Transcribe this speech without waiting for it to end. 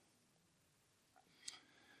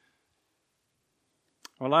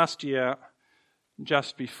Well, last year,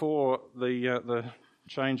 just before the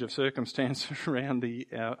change of circumstances around the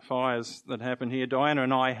fires that happened here, Diana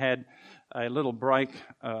and I had a little break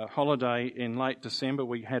holiday in late December.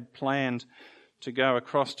 We had planned to go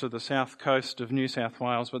across to the south coast of New South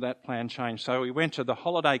Wales, but that plan changed. So we went to the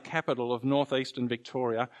holiday capital of northeastern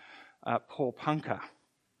Victoria, Porepunkah.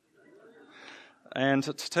 And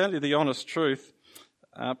to tell you the honest truth,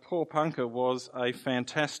 Porepunkah was a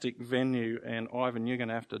fantastic venue, and Ivan, you're going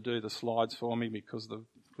to have to do the slides for me because the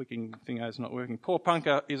clicking thingo is not working.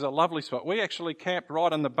 Porepunkah is a lovely spot. We actually camped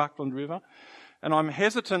right on the Buckland River, and I'm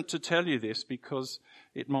hesitant to tell you this because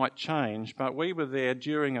it might change, but we were there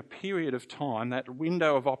during a period of time, that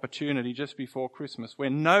window of opportunity just before Christmas,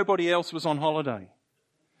 when nobody else was on holiday.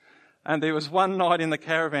 And there was one night in the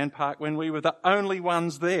caravan park when we were the only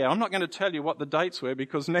ones there. I'm not going to tell you what the dates were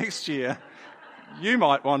because next year you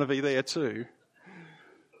might want to be there too.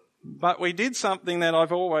 But we did something that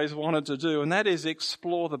I've always wanted to do, and that is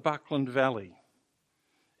explore the Buckland Valley.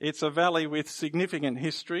 It's a valley with significant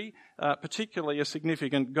history, particularly a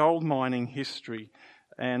significant gold mining history.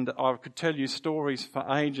 And I could tell you stories for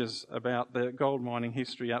ages about the gold mining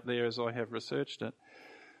history up there as I have researched it.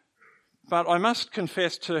 But I must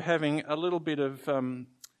confess to having a little bit of,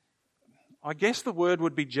 I guess the word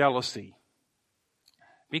would be jealousy.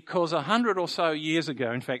 Because 100 or so years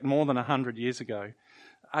ago, in fact more than 100 years ago,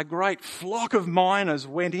 a great flock of miners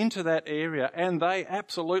went into that area and they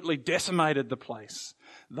absolutely decimated the place.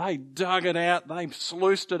 They dug it out, they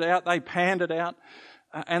sluiced it out, they panned it out,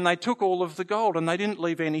 and they took all of the gold and they didn't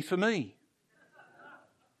leave any for me.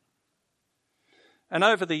 And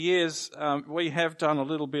over the years, we have done a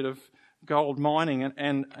little bit of gold mining,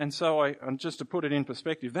 and so just to put it in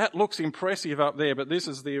perspective, that looks impressive up there, but this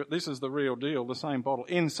is the real deal, the same bottle.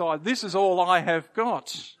 Inside, this is all I have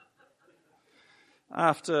got.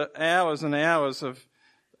 After hours and hours of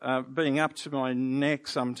being up to my neck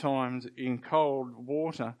sometimes in cold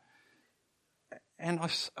water, and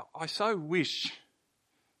I so wish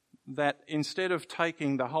that instead of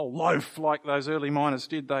taking the whole loaf like those early miners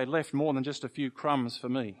did, they left more than just a few crumbs for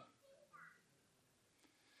me.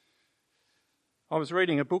 I was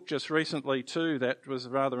reading a book just recently too that was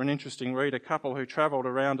rather an interesting read. A couple who travelled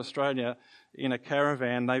around Australia in a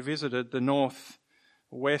caravan. They visited the north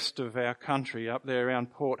west of our country, up there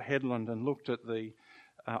around Port Hedland, and looked at the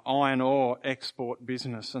iron ore export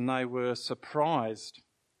business, and they were surprised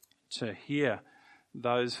to hear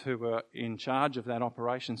those who were in charge of that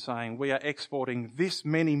operation saying, we are exporting this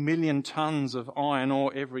many million tonnes of iron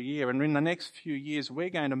ore every year, and in the next few years we're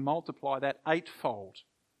going to multiply that eightfold.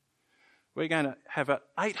 We're going to have an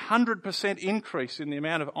 800% increase in the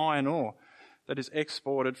amount of iron ore that is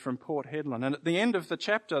exported from Port Hedland. And at the end of the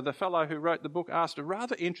chapter, the fellow who wrote the book asked a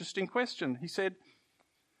rather interesting question. He said,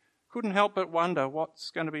 couldn't help but wonder what's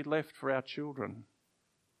going to be left for our children.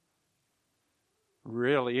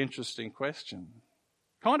 Really interesting question.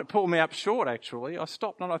 Kind of pulled me up short, actually. I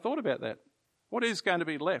stopped and I thought about that. What is going to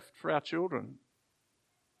be left for our children?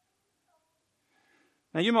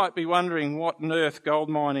 Now, you might be wondering what on earth gold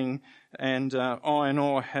mining and iron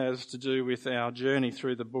ore has to do with our journey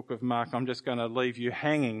through the book of Mark. I'm just going to leave you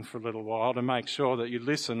hanging for a little while to make sure that you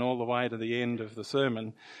listen all the way to the end of the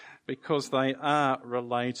sermon, because they are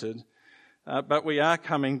related. But we are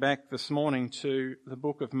coming back this morning to the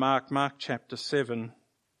book of Mark, Mark chapter 7,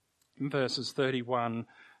 verses 31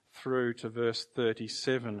 through to verse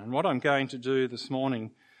 37. And what I'm going to do this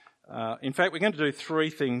morning, in fact, we're going to do three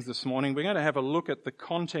things this morning. We're going to have a look at the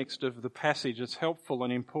context of the passage. It's helpful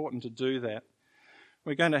and important to do that.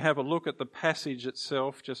 We're going to have a look at the passage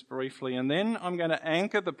itself just briefly, and then I'm going to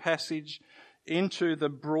anchor the passage into the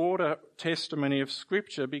broader testimony of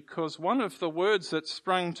Scripture, because one of the words that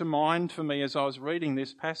sprang to mind for me as I was reading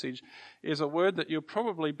this passage is a word that you'll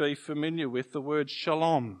probably be familiar with, the word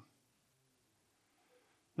shalom.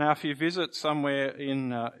 Now, if you visit somewhere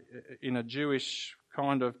in a Jewish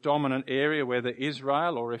kind of dominant area, whether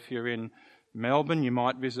Israel, or if you're in Melbourne, you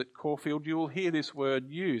might visit Caulfield, you'll hear this word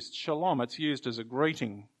used, shalom. It's used as a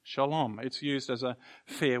greeting, shalom. It's used as a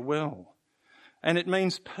farewell. And it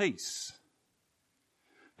means peace.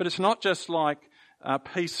 But it's not just like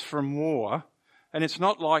peace from war, and it's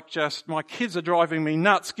not like just, my kids are driving me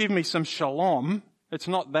nuts, give me some shalom. It's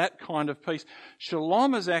not that kind of peace.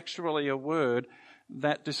 Shalom is actually a word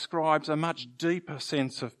that describes a much deeper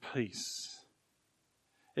sense of peace.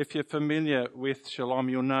 If you're familiar with shalom,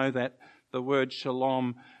 you'll know that the word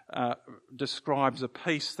shalom describes a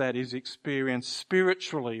peace that is experienced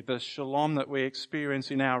spiritually, the shalom that we experience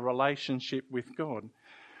in our relationship with God.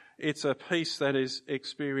 It's a peace that is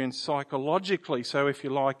experienced psychologically, so if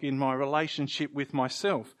you like, in my relationship with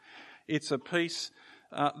myself. It's a peace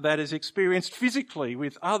that is experienced physically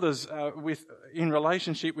with others, in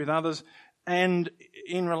relationship with others, and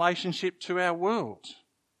in relationship to our world.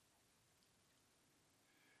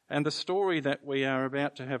 And the story that we are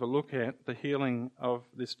about to have a look at, the healing of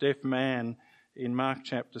this deaf man in Mark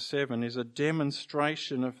chapter 7, is a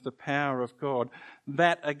demonstration of the power of God.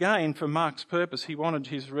 That, again, for Mark's purpose, he wanted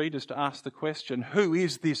his readers to ask the question, who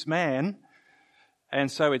is this man? And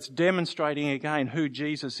so it's demonstrating again who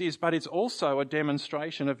Jesus is, but it's also a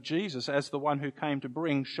demonstration of Jesus as the one who came to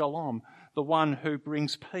bring shalom, the one who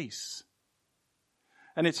brings peace.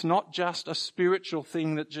 And it's not just a spiritual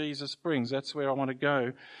thing that Jesus brings. That's where I want to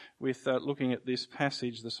go with looking at this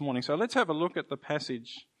passage this morning. So let's have a look at the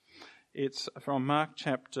passage. It's from Mark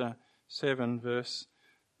chapter 7, verse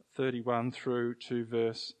 31 through to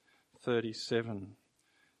verse 37.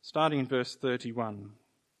 Starting in verse 31.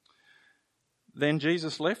 Then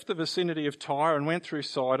Jesus left the vicinity of Tyre and went through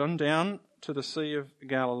Sidon down to the Sea of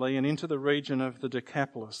Galilee and into the region of the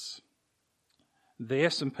Decapolis. There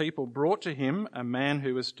some people brought to him a man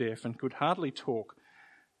who was deaf and could hardly talk,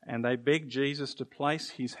 and they begged Jesus to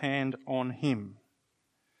place his hand on him.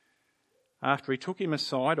 After he took him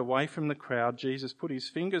aside, away from the crowd, Jesus put his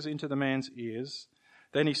fingers into the man's ears.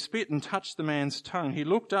 Then he spit and touched the man's tongue. He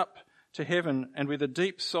looked up to heaven and with a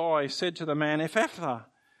deep sigh said to the man, Ephphatha,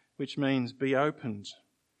 which means be opened.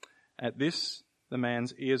 At this, the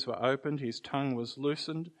man's ears were opened, his tongue was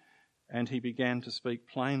loosened, and he began to speak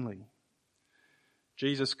plainly.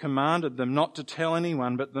 Jesus commanded them not to tell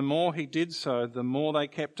anyone, but the more he did so, the more they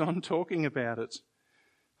kept on talking about it.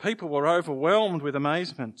 People were overwhelmed with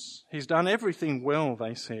amazement. He's done everything well,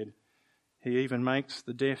 they said. He even makes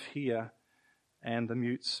the deaf hear and the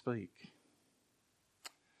mute speak.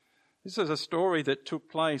 This is a story that took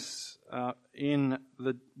place in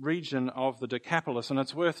the region of the Decapolis, and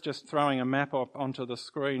it's worth just throwing a map up onto the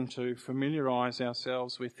screen to familiarise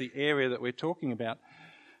ourselves with the area that we're talking about,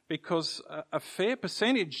 because a fair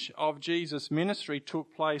percentage of Jesus' ministry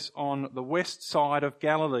took place on the west side of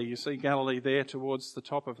Galilee. You see Galilee there towards the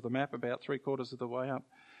top of the map, about 3/4 of the way up,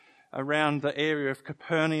 around the area of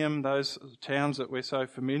Capernaum, those towns that we're so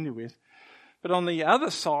familiar with. But on the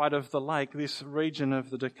other side of the lake, this region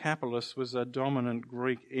of the Decapolis was a dominant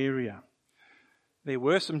Greek area. There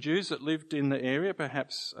were some Jews that lived in the area,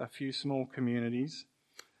 perhaps a few small communities,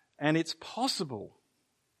 and it's possible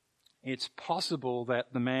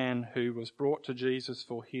that the man who was brought to Jesus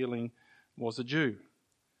for healing was a Jew.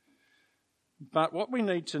 But what we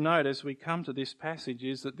need to note as we come to this passage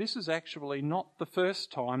is that this is actually not the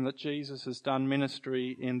first time that Jesus has done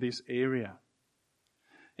ministry in this area.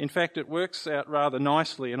 In fact, it works out rather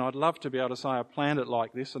nicely, and I'd love to be able to say I planned it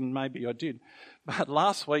like this, and maybe I did. But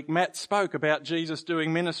last week, Matt spoke about Jesus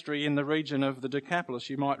doing ministry in the region of the Decapolis.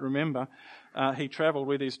 You might remember he travelled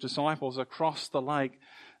with his disciples across the lake.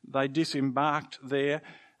 They disembarked there,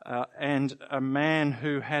 and a man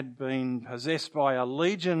who had been possessed by a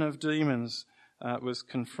legion of demons was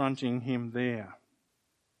confronting him there.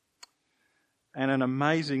 And an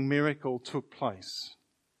amazing miracle took place.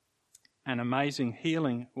 An amazing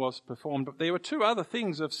healing was performed. But there were two other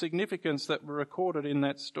things of significance that were recorded in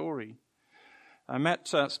that story. Matt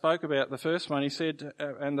spoke about the first one. He said,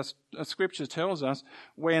 and the scripture tells us,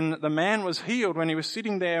 when the man was healed, when he was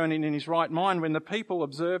sitting there and in his right mind, when the people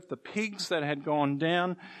observed the pigs that had gone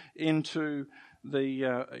down into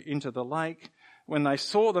the lake, when they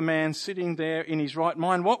saw the man sitting there in his right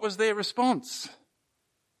mind, what was their response?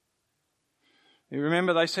 You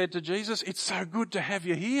remember they said to Jesus, "It's so good to have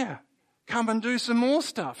you here. Come and do some more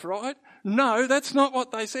stuff," right? No, that's not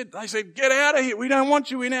what they said. They said, "Get out of here. We don't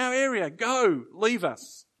want you in our area. Go, leave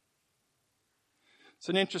us." It's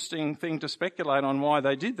an interesting thing to speculate on why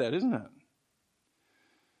they did that, isn't it?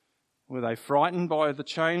 Were they frightened by the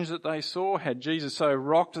change that they saw? Had Jesus so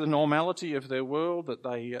rocked the normality of their world that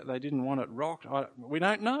they didn't want it rocked? We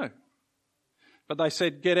don't know. But they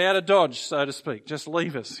said, "Get out of Dodge," so to speak. Just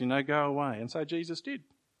leave us, go away. And so Jesus did.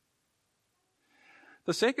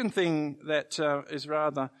 The second thing that is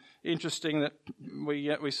rather interesting that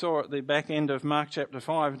we saw at the back end of Mark chapter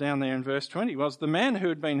 5 down there in verse 20 was the man who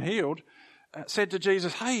had been healed said to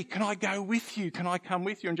Jesus, "Hey, can I go with you? Can I come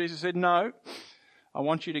with you?" And Jesus said, "No, I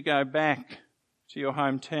want you to go back to your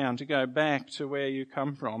hometown, to go back to where you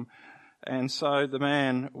come from." And so the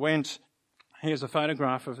man went. Here's a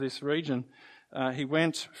photograph of this region. He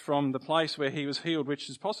went from the place where he was healed, which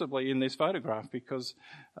is possibly in this photograph, because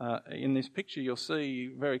in this picture you'll see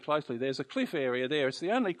very closely there's a cliff area there. It's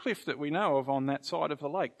the only cliff that we know of on that side of the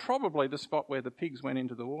lake, probably the spot where the pigs went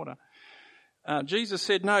into the water. Jesus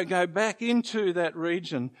said, "No, go back into that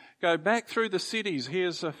region. Go back through the cities."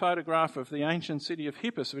 Here's a photograph of the ancient city of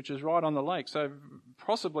Hippus, which is right on the lake. So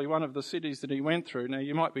possibly one of the cities that he went through. Now,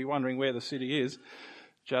 you might be wondering where the city is,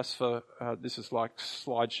 just for, this is like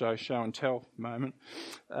slideshow show and tell moment.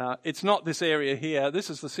 It's not this area here. This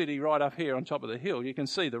is the city right up here on top of the hill. You can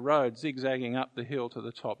see the road zigzagging up the hill to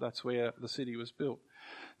the top. That's where the city was built.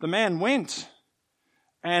 The man went,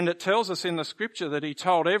 and it tells us in the scripture that he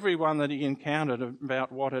told everyone that he encountered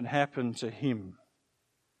about what had happened to him.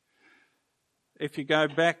 If you go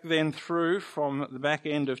back then through from the back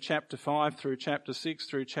end of chapter 5 through chapter 6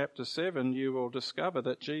 through chapter 7, you will discover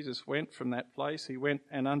that Jesus went from that place. He went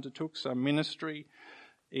and undertook some ministry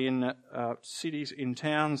in cities, in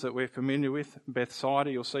towns that we're familiar with. Bethsaida,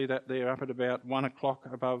 you'll see that there up at about 1 o'clock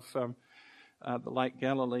above the Lake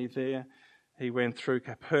Galilee there. He went through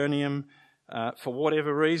Capernaum. For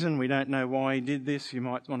whatever reason, we don't know why he did this. You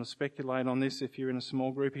might want to speculate on this if you're in a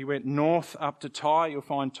small group. He went north up to Tyre. You'll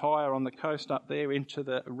find Tyre on the coast up there into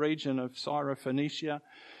the region of Syrophoenicia.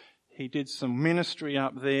 He did some ministry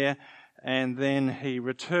up there and then he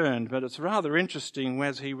returned. But it's rather interesting,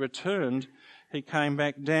 as he returned, he came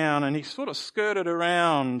back down and he sort of skirted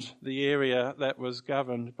around the area that was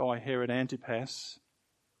governed by Herod Antipas,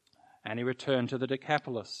 and he returned to the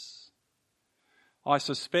Decapolis. I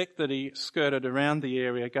suspect that he skirted around the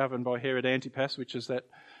area governed by Herod Antipas, which is that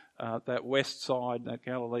west side, that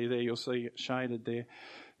Galilee there, you'll see it shaded there,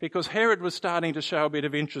 because Herod was starting to show a bit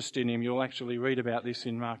of interest in him. You'll actually read about this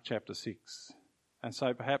in Mark chapter 6. And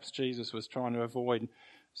so perhaps Jesus was trying to avoid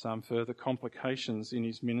some further complications in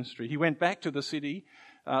his ministry. He went back to the city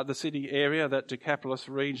area, that Decapolis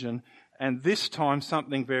region, and this time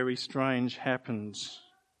something very strange happened.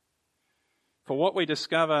 For what we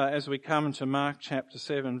discover as we come to Mark chapter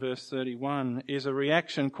 7 verse 31 is a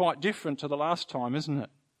reaction quite different to the last time, isn't it?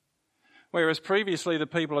 Whereas previously the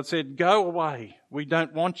people had said, "Go away, we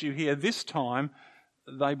don't want you here." This time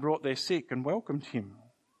they brought their sick and welcomed him.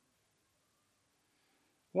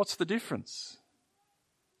 What's the difference?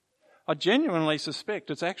 I genuinely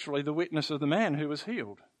suspect it's actually the witness of the man who was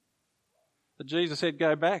healed. That Jesus said,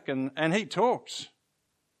 "Go back," and he talked.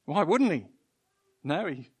 Why wouldn't he?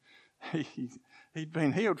 No, he'd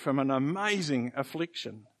been healed from an amazing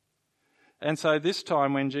affliction. And so this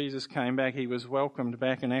time when Jesus came back, he was welcomed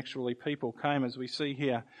back, and actually people came, as we see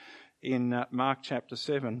here in Mark chapter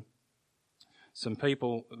 7. Some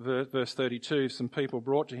people, verse 32, some people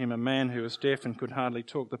brought to him a man who was deaf and could hardly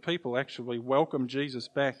talk. The people actually welcomed Jesus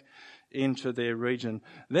back into their region.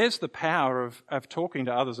 There's the power of talking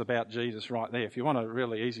to others about Jesus right there. If you want a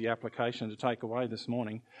really easy application to take away this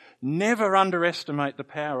morning, never underestimate the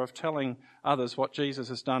power of telling others what Jesus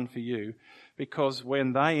has done for you, because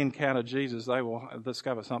when they encounter Jesus, they will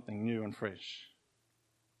discover something new and fresh.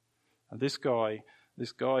 And this guy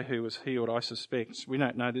who was healed, I suspect, we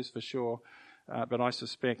don't know this for sure, but I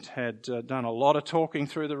suspect had done a lot of talking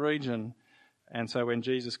through the region. And so when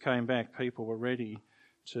Jesus came back, people were ready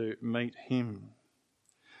to meet him.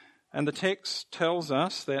 And the text tells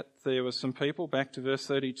us that there were some people, back to verse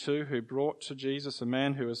 32, who brought to Jesus a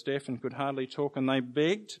man who was deaf and could hardly talk, and they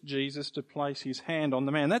begged Jesus to place his hand on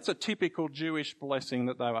the man. That's a typical Jewish blessing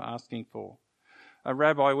that they were asking for. A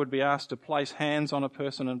rabbi would be asked to place hands on a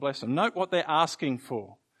person and bless them. Note what they're asking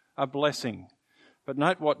for, a blessing. But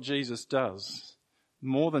note what Jesus does,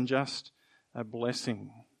 more than just a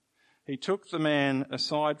blessing. He took the man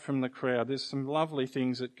aside from the crowd. There's some lovely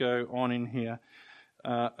things that go on in here.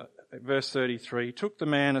 Verse 33, he took the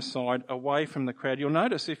man aside away from the crowd. You'll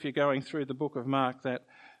notice if you're going through the book of Mark that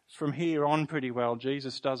from here on pretty well,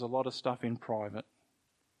 Jesus does a lot of stuff in private.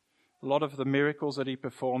 A lot of the miracles that he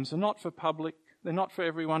performs are not for public. They're not for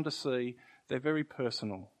everyone to see. They're very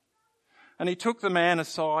personal. And he took the man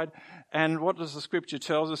aside, and what does the scripture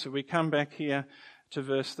tell us? If we come back here to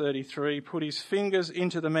verse 33, put his fingers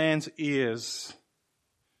into the man's ears.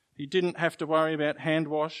 He didn't have to worry about hand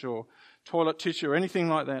wash or toilet tissue or anything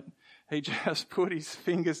like that. He just put his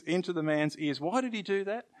fingers into the man's ears. Why did he do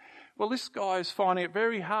that? Well, this guy is finding it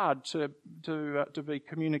very hard to be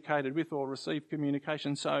communicated with or receive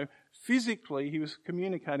communication. So physically, he was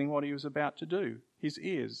communicating what he was about to do, his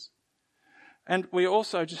ears. And we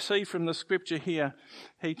also just see from the scripture here,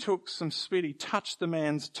 he took some spit, he touched the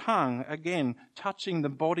man's tongue, again, touching the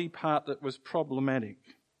body part that was problematic.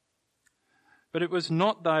 But it was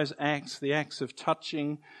not those acts, the acts of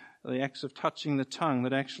touching the tongue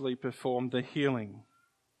that actually performed the healing.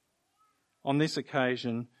 On this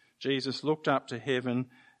occasion, Jesus looked up to heaven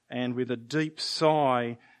and with a deep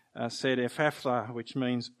sigh said, Ephphatha, which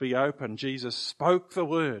means be open. Jesus spoke the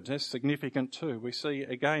word. That's significant too. We see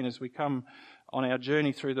again as we come on our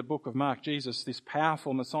journey through the book of Mark, Jesus, this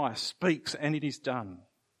powerful Messiah, speaks and it is done.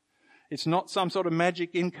 It's not some sort of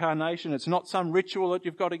magic incarnation. It's not some ritual that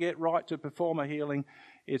you've got to get right to perform a healing.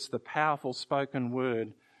 It's the powerful spoken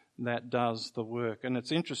word that does the work. And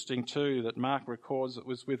it's interesting too that Mark records it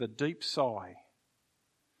was with a deep sigh,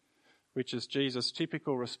 which is Jesus'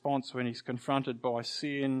 typical response when he's confronted by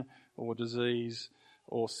sin or disease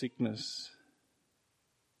or sickness.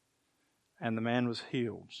 And the man was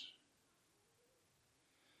healed.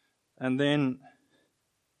 And then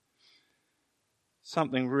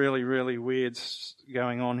something really, really weird's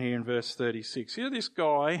going on here in verse 36. Here this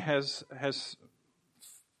guy has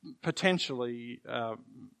potentially,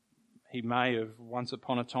 he may have once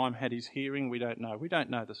upon a time had his hearing. We don't know. We don't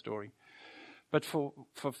know the story. But for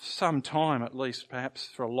some time, at least perhaps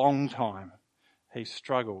for a long time, he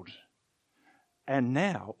struggled. And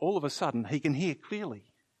now, all of a sudden, he can hear clearly.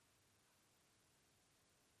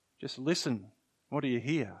 Just listen. What do you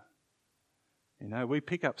hear? You know, we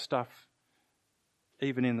pick up stuff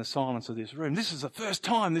even in the silence of this room. This is the first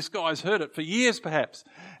time this guy's heard it for years perhaps.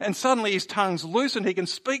 And suddenly his tongue's loosened. He can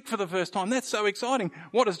speak for the first time. That's so exciting.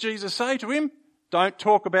 What does Jesus say to him? Don't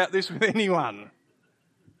talk about this with anyone.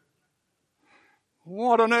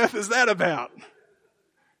 What on earth is that about?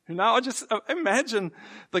 You know, I just imagine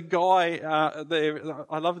the guy there.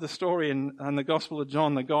 I love the story in the Gospel of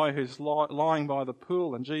John, the guy who's lying by the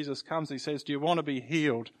pool and Jesus comes. He says, do you want to be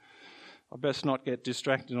healed? I best not get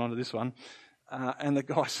distracted onto this one. And the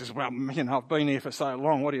guy says, well, you know, I've been here for so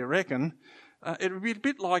long. What do you reckon? It would be a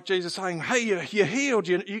bit like Jesus saying, hey, you're healed.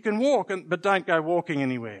 You can walk, but don't go walking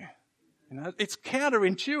anywhere. You know, it's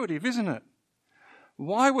counterintuitive, isn't it?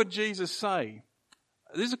 Why would Jesus say?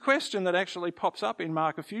 There's a question that actually pops up in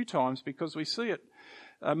Mark a few times because we see it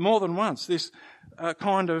more than once. This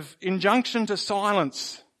kind of injunction to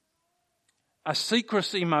silence, a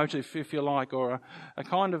secrecy motive, if you like, or a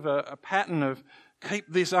kind of a pattern of keep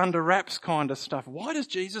this under wraps kind of stuff. Why does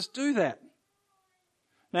Jesus do that?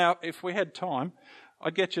 Now, if we had time,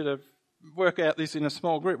 I'd get you to work out this in a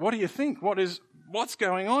small group. What do you think? What's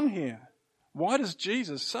going on here? Why does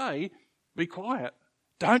Jesus say, be quiet,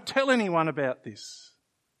 don't tell anyone about this?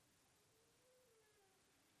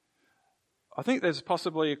 I think there's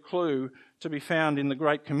possibly a clue to be found in the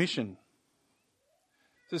Great Commission.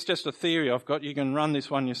 This is just a theory I've got. You can run this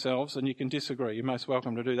one yourselves and you can disagree. You're most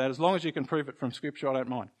welcome to do that. As long as you can prove it from Scripture, I don't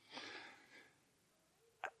mind.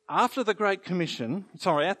 At the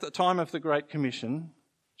time of the Great Commission,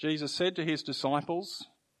 Jesus said to his disciples,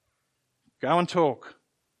 go and talk.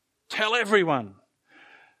 Tell everyone.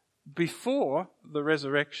 Before the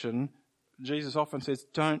resurrection, Jesus often says,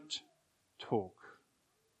 don't talk.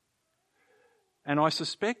 And I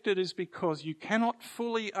suspect it is because you cannot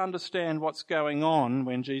fully understand what's going on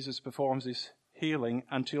when Jesus performs this healing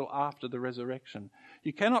until after the resurrection.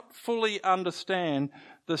 You cannot fully understand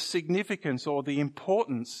the significance or the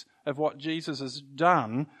importance of what Jesus has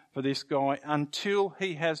done for this guy until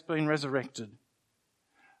he has been resurrected.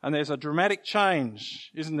 And there's a dramatic change,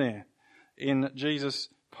 isn't there, in Jesus'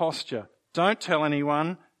 posture. Don't tell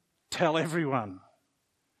anyone, tell everyone.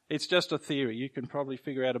 It's just a theory. You can probably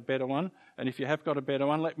figure out a better one. And if you have got a better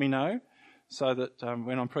one, let me know so that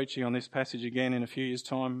when I'm preaching on this passage again in a few years'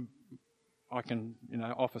 time, I can,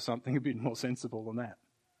 offer something a bit more sensible than that.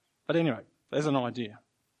 But anyway, there's an idea.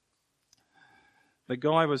 The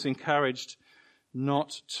guy was encouraged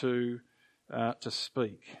not to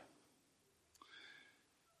speak.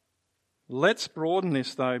 Let's broaden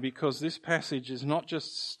this, though, because this passage is not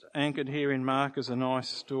just anchored here in Mark as a nice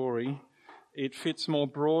story. It fits more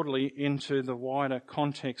broadly into the wider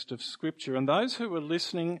context of Scripture. And those who were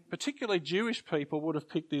listening, particularly Jewish people, would have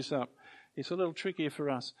picked this up. It's a little trickier for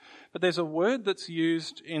us. But there's a word that's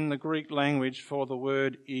used in the Greek language for the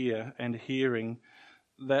word ear and hearing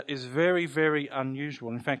that is very, very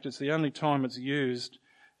unusual. In fact, it's the only time it's used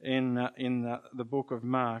in the book of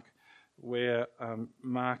Mark, where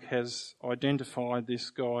Mark has identified this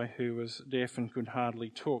guy who was deaf and could hardly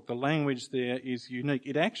talk. The language there is unique.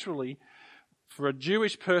 It actually, for a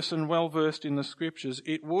Jewish person well versed in the Scriptures,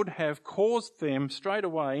 it would have caused them straight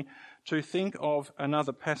away to think of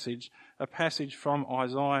another passage, a passage from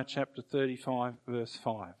Isaiah chapter 35, verse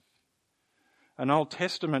 5. An Old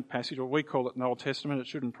Testament passage, or we call it an Old Testament, it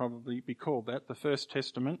shouldn't probably be called that, the First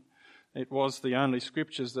Testament. It was the only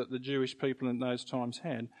Scriptures that the Jewish people in those times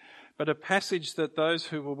had. But a passage that those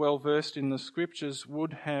who were well versed in the Scriptures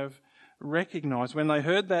would have recognised. When they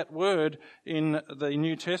heard that word in the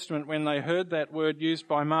New Testament, when they heard that word used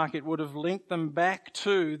by Mark, it would have linked them back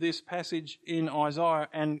to this passage in Isaiah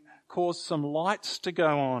and caused some lights to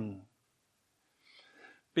go on.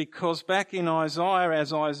 Because back in Isaiah,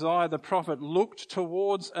 as Isaiah the prophet looked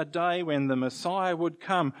towards a day when the Messiah would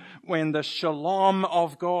come, when the shalom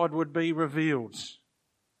of God would be revealed.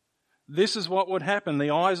 This is what would happen.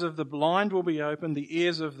 The eyes of the blind will be opened, the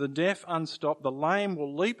ears of the deaf unstopped, the lame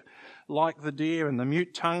will leap like the deer, and the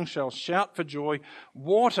mute tongue shall shout for joy.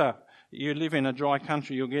 Water, you live in a dry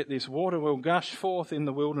country, you'll get this, water will gush forth in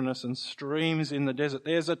the wilderness and streams in the desert.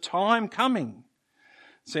 There's a time coming,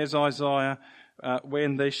 says Isaiah,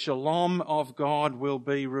 when the shalom of God will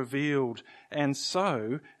be revealed. And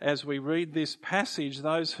so, as we read this passage,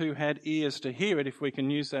 those who had ears to hear it, if we can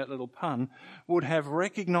use that little pun, would have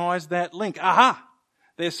recognised that link. Aha!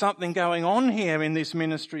 There's something going on here in this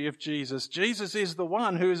ministry of Jesus. Jesus is the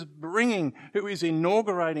one who is bringing, who is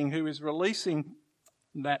inaugurating, who is releasing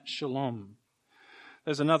that shalom.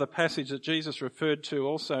 There's another passage that Jesus referred to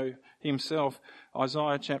also himself,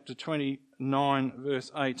 Isaiah chapter 29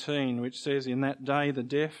 verse 18, which says, "In that day the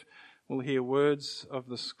deaf will hear words of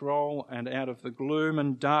the scroll, and out of the gloom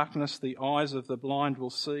and darkness the eyes of the blind will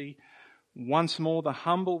see. Once more the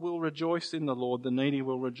humble will rejoice in the Lord, the needy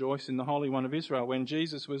will rejoice in the Holy One of Israel." When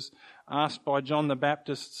Jesus was asked by John the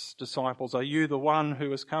Baptist's disciples, "Are you the one who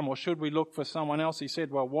has come, or should we look for someone else?" he said,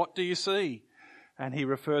 "Well, what do you see?" And he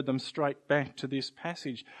referred them straight back to this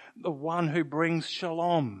passage. The one who brings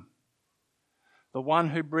shalom. The one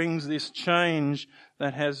who brings this change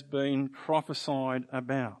that has been prophesied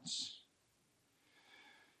about.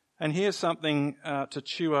 And here's something to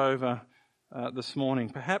chew over this morning.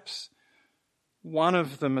 Perhaps one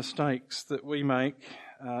of the mistakes that we make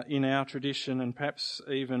in our tradition, and perhaps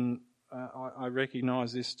even I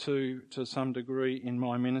recognise this too to some degree in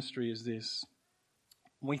my ministry, is this.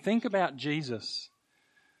 We think about Jesus,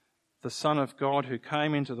 the Son of God who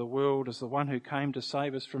came into the world as the one who came to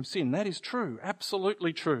save us from sin. That is true,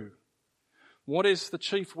 absolutely true. What is the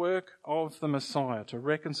chief work of the Messiah? To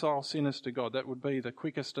reconcile sinners to God. That would be the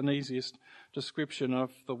quickest and easiest description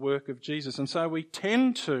of the work of Jesus. And so we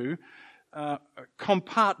tend to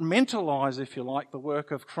compartmentalise, if you like, the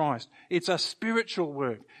work of Christ. It's a spiritual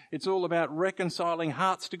work. It's all about reconciling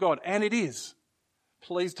hearts to God. And it is.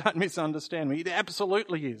 Please don't misunderstand me. It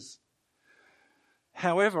absolutely is.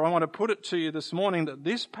 However, I want to put it to you this morning that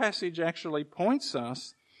this passage actually points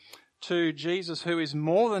us to Jesus, who is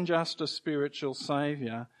more than just a spiritual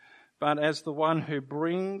saviour, but as the one who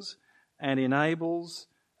brings and enables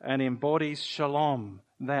and embodies shalom,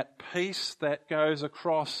 that peace that goes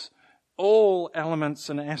across all elements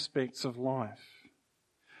and aspects of life.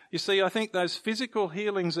 You see, I think those physical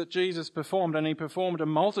healings that Jesus performed, and he performed a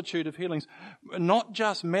multitude of healings, were not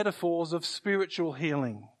just metaphors of spiritual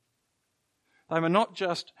healing. They were not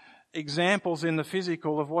just examples in the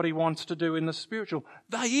physical of what he wants to do in the spiritual.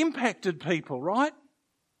 They impacted people, right?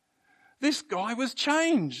 This guy was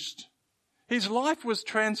changed. His life was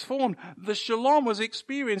transformed. The shalom was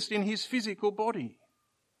experienced in his physical body.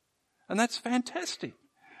 And that's fantastic,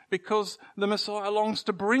 because the Messiah longs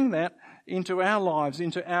to bring that into our lives,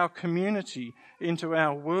 into our community, into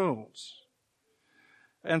our world.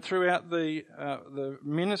 And throughout the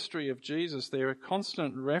ministry of Jesus, there are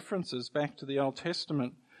constant references back to the Old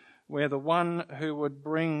Testament where the one who would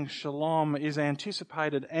bring shalom is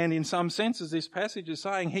anticipated. And in some senses, this passage is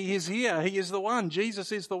saying he is here. He is the one.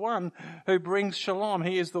 Jesus is the one who brings shalom.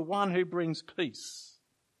 He is the one who brings peace.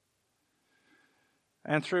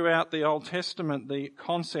 And throughout the Old Testament, the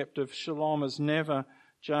concept of shalom is never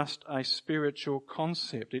just a spiritual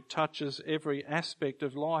concept. It touches every aspect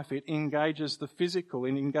of life. It engages the physical,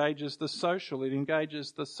 it engages the social, it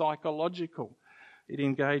engages the psychological, it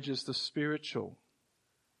engages the spiritual.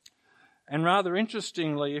 And rather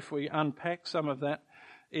interestingly, if we unpack some of that,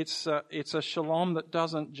 it's a shalom that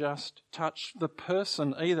doesn't just touch the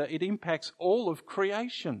person either. It impacts all of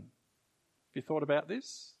creation. Have you thought about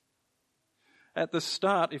this? At the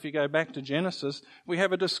start, if you go back to Genesis, we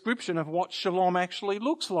have a description of what shalom actually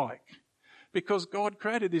looks like. Because God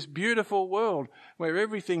created this beautiful world where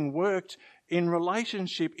everything worked in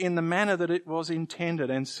relationship in the manner that it was intended.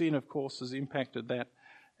 And sin, of course, has impacted that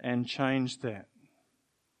and changed that.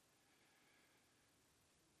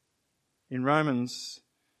 In Romans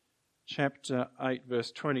chapter 8,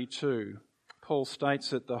 verse 22, Paul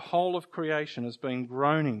states that the whole of creation has been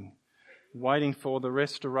groaning, waiting for the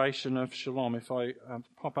restoration of shalom. If I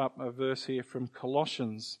pop up a verse here from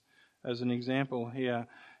Colossians as an example here,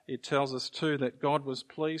 it tells us too that God was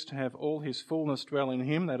pleased to have all his fullness dwell in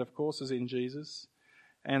him, that of course is in Jesus,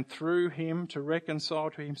 and through him to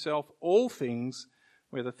reconcile to himself all things,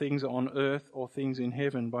 whether things on earth or things in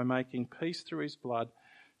heaven, by making peace through his blood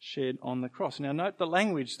shed on the cross. Now note the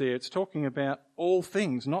language there. It's talking about all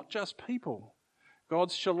things, not just people.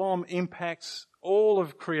 God's shalom impacts all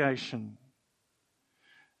of creation.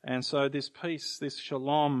 And so this peace, this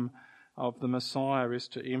shalom of the Messiah is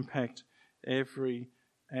to impact every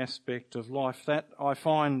aspect of life. That I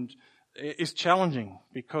find is challenging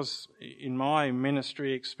because in my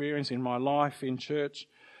ministry experience, in my life in church,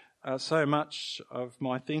 so much of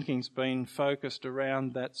my thinking's been focused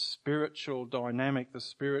around that spiritual dynamic, the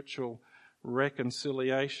spiritual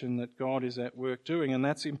reconciliation that God is at work doing. And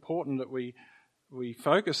that's important that we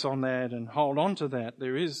focus on that and hold on to that.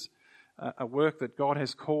 There is a work that God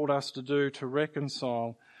has called us to do to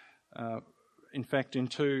reconcile. In fact, in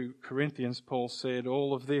 2 Corinthians, Paul said,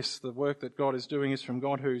 all of this, the work that God is doing, is from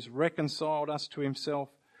God who's reconciled us to himself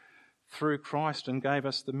through Christ and gave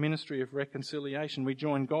us the ministry of reconciliation. We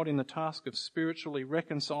join God in the task of spiritually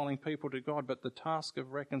reconciling people to God, but the task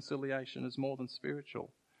of reconciliation is more than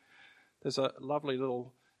spiritual. There's a lovely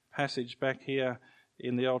little passage back here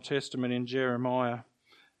in the Old Testament in Jeremiah,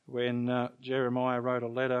 when Jeremiah wrote a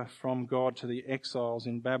letter from God to the exiles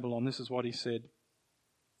in Babylon. This is what he said.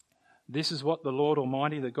 This is what the Lord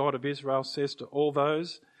Almighty, the God of Israel, says to all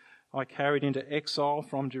those I carried into exile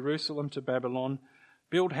from Jerusalem to Babylon: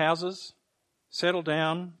 build houses, settle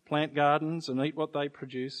down, plant gardens, and eat what they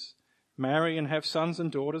produce. Marry and have sons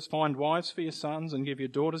and daughters. Find wives for your sons and give your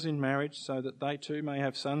daughters in marriage, so that they too may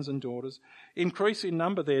have sons and daughters. Increase in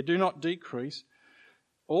number there, do not decrease.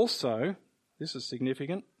 Also, this is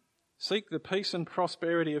significant, seek the peace and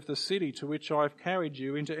prosperity of the city to which I have carried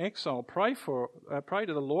you into exile. Pray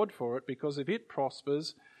to the Lord for it, because if it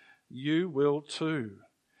prospers, you will too.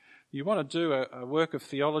 You want to do a work of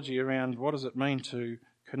theology around what does it mean to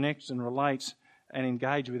connect and relate and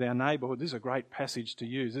engage with our neighbourhood. This is a great passage to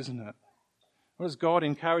use, isn't it? What is God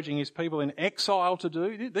encouraging his people in exile to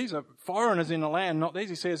do? These are foreigners in the land, not these.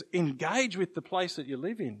 He says, engage with the place that you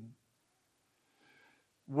live in.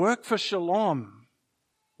 Work for shalom.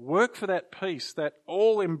 Work for that peace, that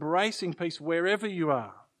all-embracing peace wherever you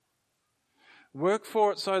are. Work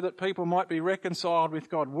for it so that people might be reconciled with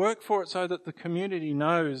God. Work for it so that the community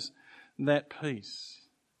knows that peace.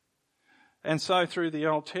 And so through the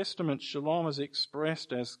Old Testament, shalom is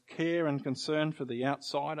expressed as care and concern for the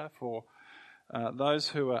outsider, for those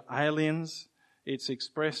who are aliens. It's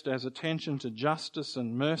expressed as attention to justice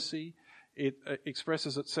and mercy. It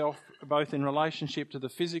expresses itself both in relationship to the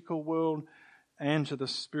physical world and to the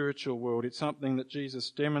spiritual world. It's something that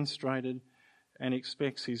Jesus demonstrated and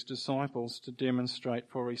expects his disciples to demonstrate.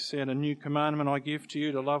 For he said, a new commandment I give to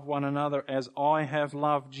you, to love one another as I have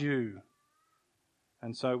loved you.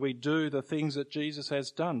 And so we do the things that Jesus has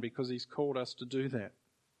done because he's called us to do that.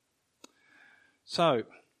 So,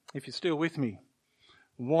 if you're still with me,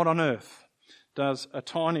 what on earth does a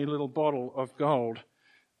tiny little bottle of gold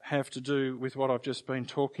have to do with what I've just been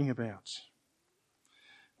talking about?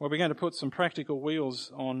 Well, we're going to put some practical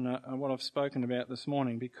wheels on what I've spoken about this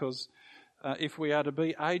morning, because if we are to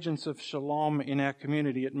be agents of shalom in our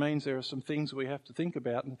community, it means there are some things we have to think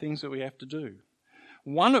about and things that we have to do.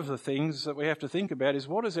 One of the things that we have to think about is,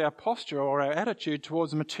 what is our posture or our attitude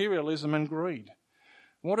towards materialism and greed?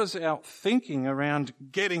 What is our thinking around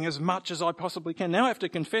getting as much as I possibly can? Now I have to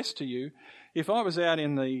confess to you, if I was out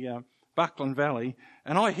in the Buckland Valley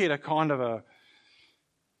and I hit a kind of a,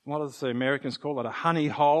 what does the Americans call it, a honey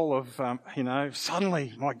hole of,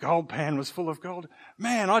 suddenly my gold pan was full of gold.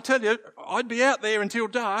 Man, I tell you, I'd be out there until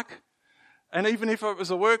dark. And even if it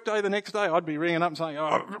was a work day the next day, I'd be ringing up and saying,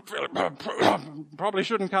 probably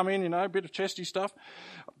shouldn't come in, a bit of chesty stuff.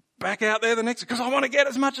 Back out there the next, because I want to get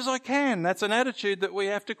as much as I can. That's an attitude that we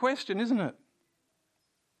have to question, isn't it?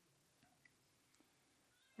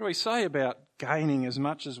 What do we say about gaining as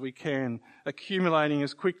much as we can, accumulating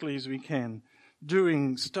as quickly as we can,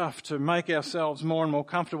 doing stuff to make ourselves more and more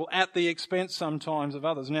comfortable at the expense sometimes of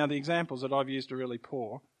others? Now, the examples that I've used are really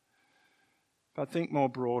poor, but think more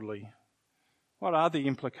broadly. What are the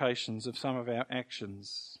implications of some of our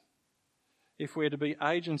actions? If we're to be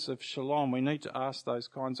agents of shalom, we need to ask those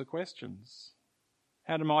kinds of questions.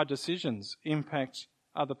 How do my decisions impact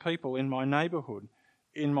other people in my neighbourhood,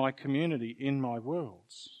 in my community, in my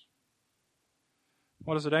world?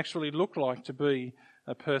 What does it actually look like to be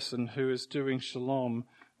a person who is doing shalom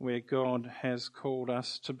where God has called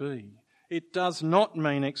us to be? It does not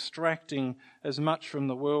mean extracting as much from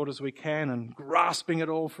the world as we can and grasping it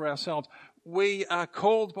all for ourselves. We are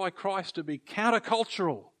called by Christ to be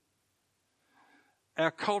countercultural. Our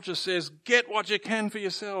culture says, get what you can for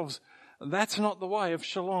yourselves. That's not the way of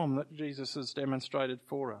shalom that Jesus has demonstrated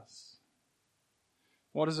for us.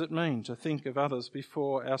 What does it mean to think of others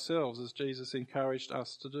before ourselves, as Jesus encouraged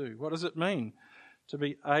us to do? What does it mean to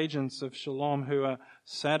be agents of shalom who are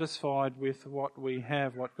satisfied with what we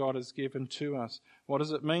have, what God has given to us? What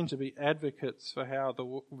does it mean to be advocates for how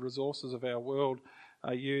the resources of our world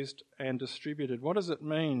are used and distributed? What does it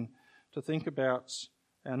mean to think about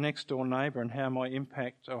our next door neighbour and how my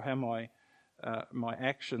impact or how my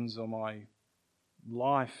actions or my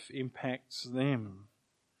life impacts them?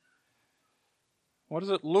 What does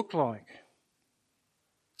it look like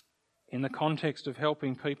in the context of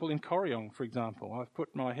helping people in Corryong, for example? I've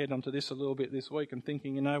put my head onto this a little bit this week and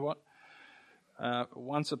thinking, you know what?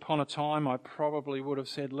 Once upon a time, I probably would have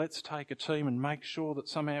said, let's take a team and make sure that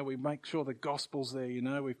somehow we make sure the gospel's there, you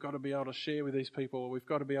know. We've got to be able to share with these people, or we've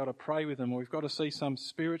got to be able to pray with them, or we've got to see some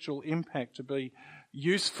spiritual impact to be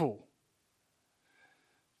useful.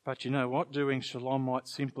 But you know what? Doing shalom might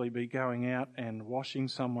simply be going out and washing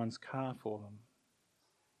someone's car for them,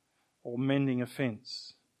 or mending a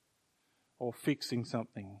fence, or fixing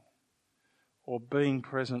something, or being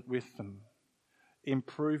present with them,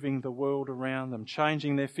 improving the world around them,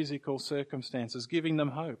 changing their physical circumstances, giving them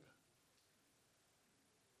hope,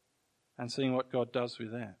 and seeing what God does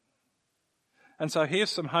with that. And so here's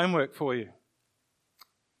some homework for you.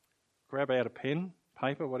 Grab out a pen,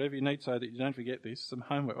 paper, whatever you need so that you don't forget this, some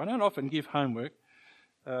homework. I don't often give homework,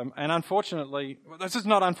 and unfortunately, well, this is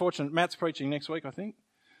not unfortunate. Matt's preaching next week, I think.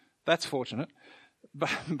 That's fortunate.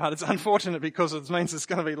 But it's unfortunate because it means it's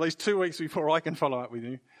going to be at least 2 weeks before I can follow up with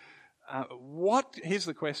you. Here's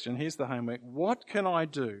the question, here's the homework. What can I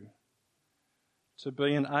do to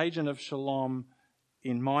be an agent of shalom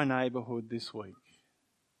in my neighbourhood this week?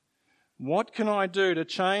 What can I do to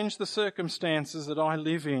change the circumstances that I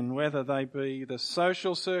live in, whether they be the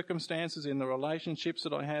social circumstances in the relationships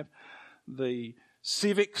that I have, the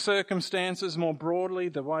civic circumstances more broadly,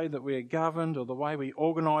 the way that we are governed or the way we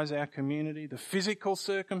organise our community, the physical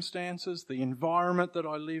circumstances, the environment that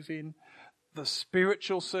I live in, the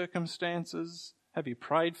spiritual circumstances. Have you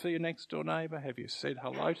prayed for your next door neighbour? Have you said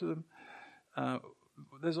hello to them?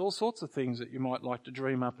 There's all sorts of things that you might like to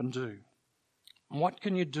dream up and do. What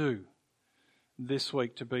can you do this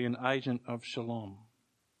week to be an agent of shalom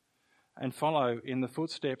and follow in the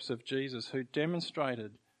footsteps of Jesus, who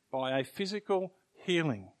demonstrated by a physical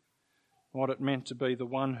healing what it meant to be the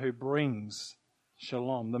one who brings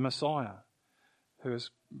shalom, the Messiah, who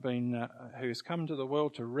has come to the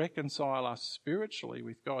world to reconcile us spiritually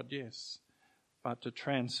with God, yes, but to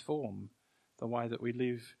transform the way that we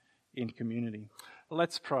live in community.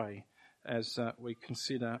 Let's pray as we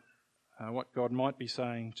consider what God might be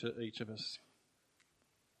saying to each of us.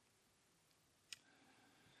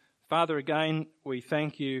 Father, again, we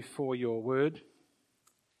thank you for your word.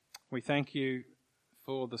 We thank you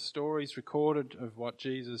for the stories recorded of what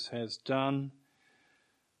Jesus has done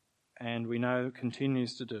and we know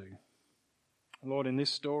continues to do. Lord, in this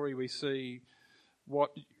story we see what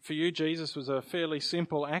for you, Jesus, was a fairly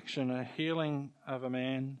simple action, a healing of a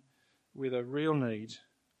man with a real need,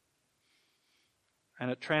 and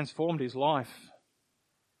it transformed his life.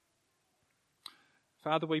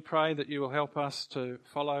 Father, we pray that you will help us to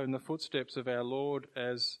follow in the footsteps of our Lord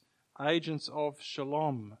as agents of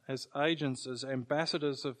shalom, as agents, as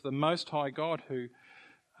ambassadors of the Most High God, who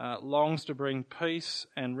longs to bring peace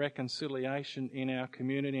and reconciliation in our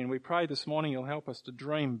community. And we pray this morning you'll help us to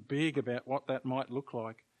dream big about what that might look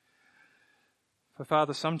like. For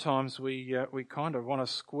Father, sometimes we kind of want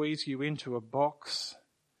to squeeze you into a box.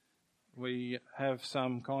 We have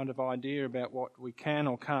some kind of idea about what we can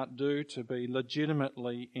or can't do to be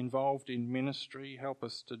legitimately involved in ministry. Help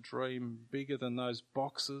us to dream bigger than those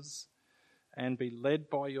boxes and be led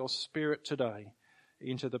by your Spirit today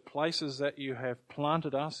into the places that you have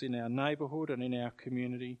planted us in our neighbourhood and in our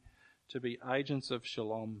community to be agents of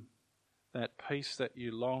shalom, that peace that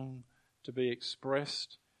you long to be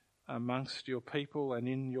expressed amongst your people and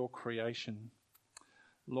in your creation.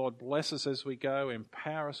 Lord, bless us as we go,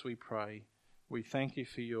 empower us, we pray. We thank you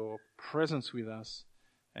for your presence with us,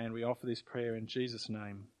 and we offer this prayer in Jesus'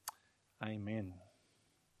 name. Amen.